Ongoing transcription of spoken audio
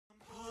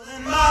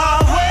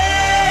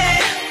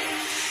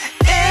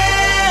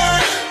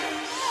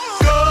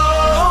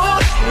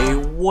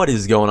What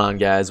is going on,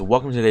 guys?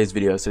 Welcome to today's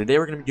video. So today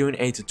we're going to be doing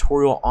a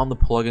tutorial on the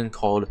plugin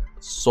called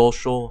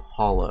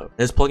SocialHolo.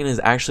 This plugin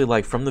is actually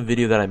like from the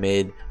video that I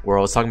made where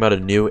I was talking about a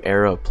new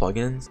era of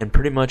plugins, and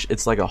pretty much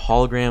it's like a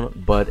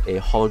hologram but a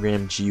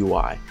hologram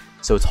GUI.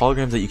 So it's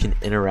holograms that you can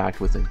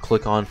interact with and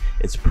click on.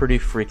 It's pretty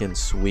freaking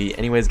sweet.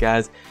 Anyways,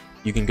 guys,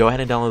 you can go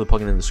ahead and download the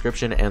plugin in the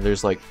description, and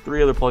there's like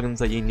 3 other plugins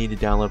that you need to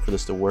download for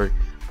this to work.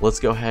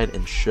 Let's go ahead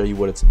and show you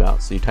what it's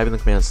about. So you type in the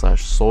command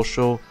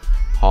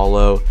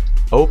 /SocialHolo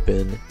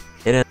open,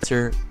 hit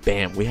enter,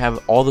 bam, we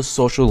have all the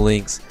social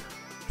links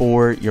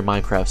for your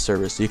Minecraft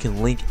server, so you can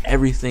link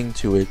everything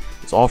to it.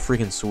 It's all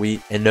freaking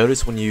sweet. And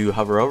notice when you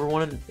hover over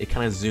one, it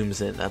kind of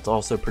zooms in. That's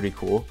also pretty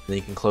cool. Then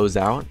you can close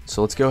out.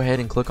 So let's go ahead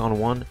and click on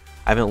one.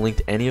 I haven't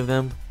linked any of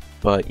them,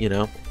 but you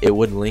know, it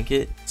would link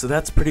it. So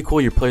that's pretty cool.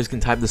 Your players can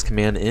type this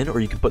command in, or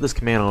you can put this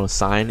command on a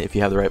sign if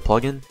you have the right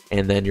plugin,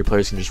 and then your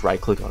players can just right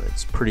click on it.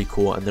 It's pretty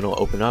cool, and then it'll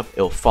open up.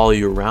 It'll follow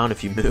you around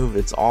if you move.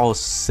 It's all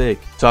sick.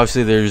 So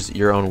obviously there's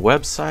your own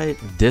website,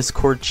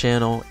 Discord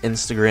channel,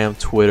 Instagram,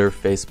 Twitter,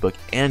 Facebook,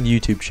 and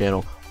YouTube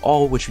channel,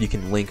 all which you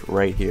can link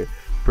right here.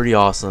 Pretty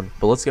awesome.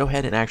 But let's go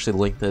ahead and actually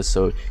link this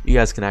so you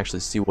guys can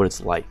actually see what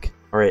it's like.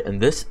 Alright,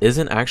 and this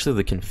isn't actually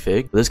the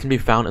config. This can be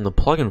found in the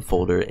plugin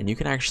folder, and you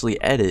can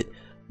actually edit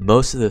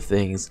most of the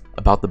things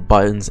about the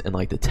buttons and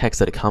like the text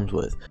that it comes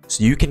with.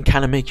 So you can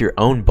kind of make your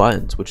own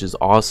buttons, which is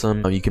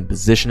awesome. You can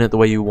position it the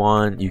way you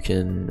want. You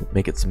can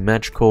make it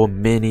symmetrical,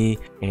 mini,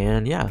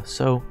 and yeah,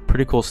 so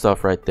pretty cool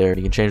stuff right there.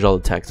 You can change all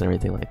the text and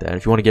everything like that.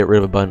 If you want to get rid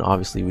of a button,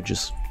 obviously we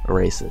just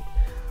erase it.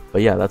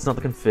 But yeah, that's not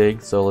the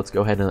config, so let's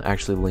go ahead and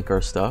actually link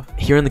our stuff.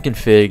 Here in the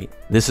config,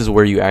 this is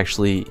where you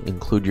actually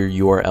include your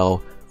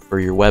URL for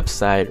your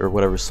website or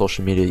whatever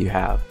social media you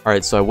have.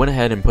 Alright, so I went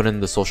ahead and put in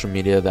the social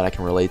media that I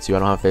can relate to. I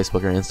don't have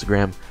Facebook or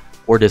Instagram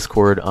or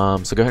Discord,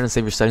 so go ahead and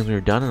save your settings when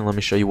you're done, and let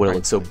me show you what it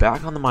looks like. So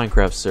back on the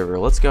Minecraft server,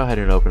 let's go ahead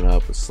and open it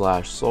up with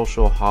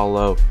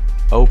 /SocialHolo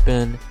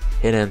open,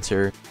 hit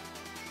enter,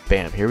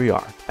 bam, here we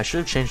are. I should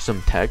have changed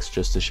some text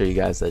just to show you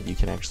guys that you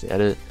can actually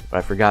edit, but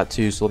I forgot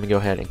to, so let me go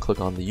ahead and click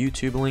on the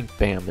YouTube link.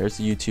 Bam, there's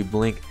the YouTube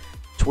link.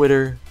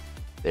 Twitter,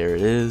 there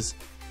it is.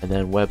 And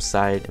then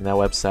website, and that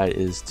website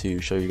is to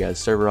show you guys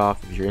server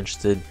off if you're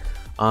interested.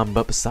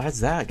 But besides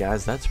that,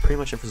 guys, that's pretty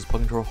much it for this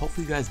plugin tutorial.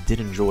 Hopefully you guys did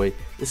enjoy.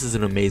 This is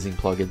an amazing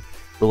plugin.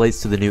 Relates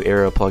to the new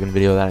era plugin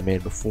video that I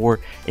made before.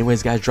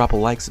 Anyways, guys, drop a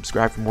like,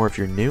 subscribe for more if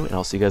you're new, and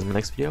I'll see you guys in the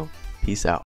next video. Peace out.